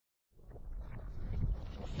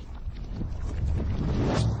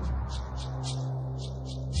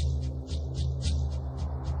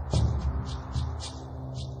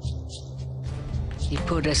He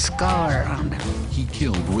put a scar on him. He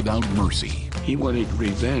killed without mercy. He wanted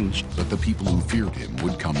revenge. But the people who feared him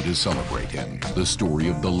would come to celebrate him. The story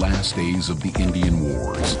of the last days of the Indian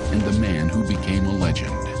Wars and the man who became a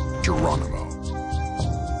legend, Geronimo.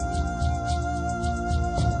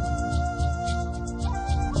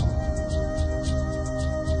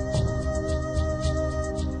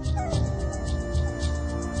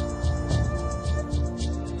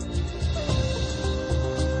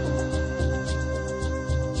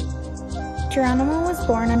 Geronimo was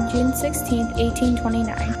born on June 16,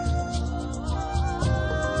 1829.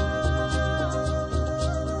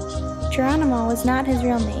 Geronimo was not his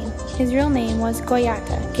real name. His real name was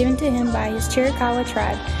Goyata, given to him by his Chiricahua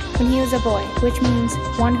tribe when he was a boy, which means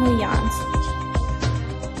one who yawns.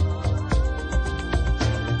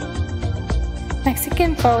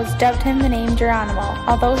 Mexican foes dubbed him the name Geronimo.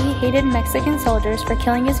 Although he hated Mexican soldiers for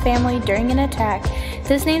killing his family during an attack,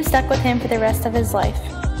 this name stuck with him for the rest of his life.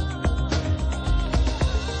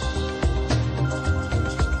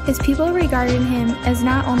 His people regarded him as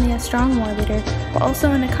not only a strong war leader, but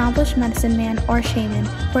also an accomplished medicine man or shaman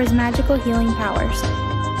for his magical healing powers.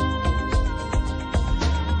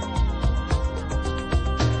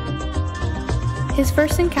 His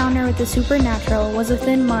first encounter with the supernatural was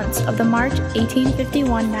within months of the March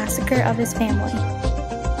 1851 massacre of his family.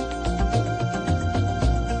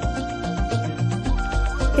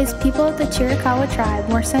 His people of the Chiricahua tribe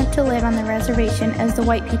were sent to live on the reservation as the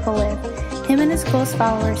white people live. Him and his close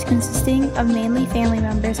followers, consisting of mainly family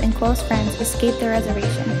members and close friends, escaped the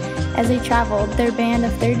reservation. As they traveled, their band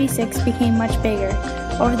of 36 became much bigger.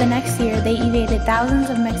 Over the next year, they evaded thousands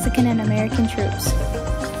of Mexican and American troops.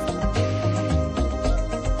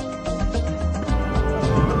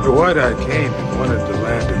 The White-Eye came and wanted the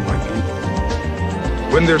land of my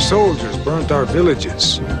people. When their soldiers burnt our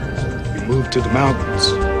villages, we moved to the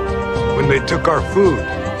mountains. When they took our food,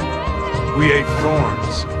 we ate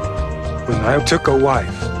thorns. When I took a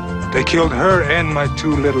wife, they killed her and my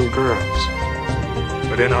 2 little girls.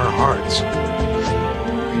 But in our hearts,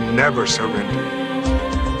 we never surrendered.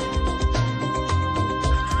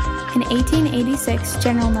 In 1886,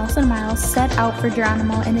 General Nelson Miles set out for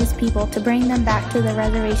Geronimo and his people to bring them back to the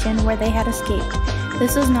reservation where they had escaped.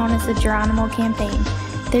 This was known as the Geronimo Campaign.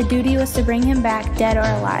 Their duty was to bring him back dead or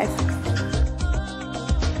alive.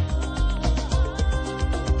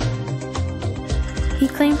 He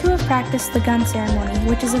claimed to have practiced the gun ceremony,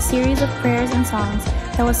 which is a series of prayers and songs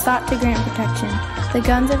that was thought to grant protection. The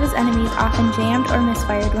guns of his enemies often jammed or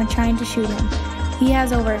misfired when trying to shoot him. He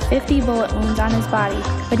has over 50 bullet wounds on his body,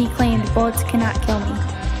 but he claimed bullets cannot kill me.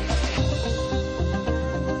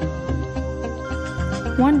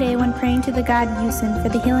 One day, when praying to the god Yusin for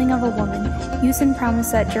the healing of a woman, Yusin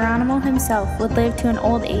promised that Geronimo himself would live to an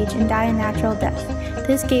old age and die a natural death.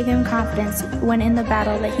 This gave him confidence when in the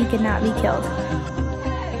battle that he could not be killed.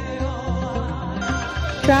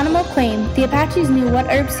 Geronimo claimed the Apaches knew what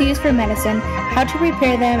herbs to use for medicine, how to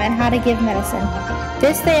prepare them, and how to give medicine.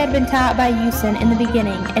 This they had been taught by Yusin in the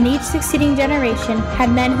beginning, and each succeeding generation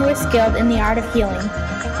had men who were skilled in the art of healing.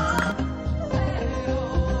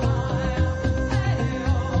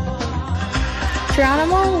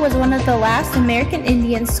 Geronimo was one of the last American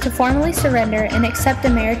Indians to formally surrender and accept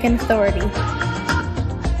American authority.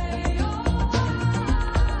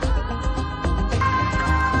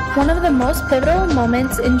 One of the most pivotal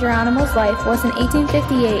moments in Geronimo's life was in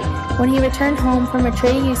 1858 when he returned home from a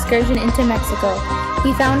trading excursion into Mexico.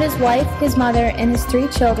 He found his wife, his mother, and his 3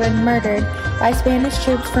 children murdered by Spanish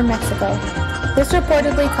troops from Mexico. This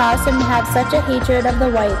reportedly caused him to have such a hatred of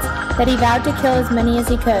the whites that he vowed to kill as many as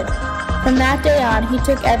he could. From that day on, he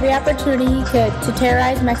took every opportunity he could to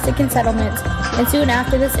terrorize Mexican settlements, and soon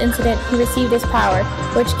after this incident, he received his power,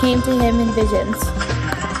 which came to him in visions.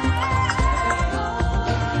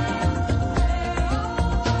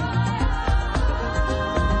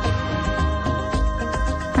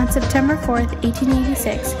 On September 4,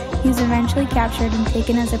 1886, he was eventually captured and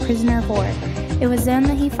taken as a prisoner of war. It was then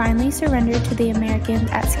that he finally surrendered to the Americans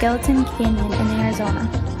at Skeleton Canyon in Arizona.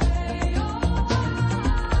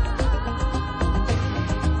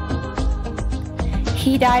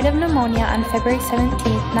 He died of pneumonia on February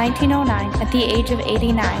 17, 1909, at the age of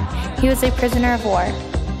 89. He was a prisoner of war.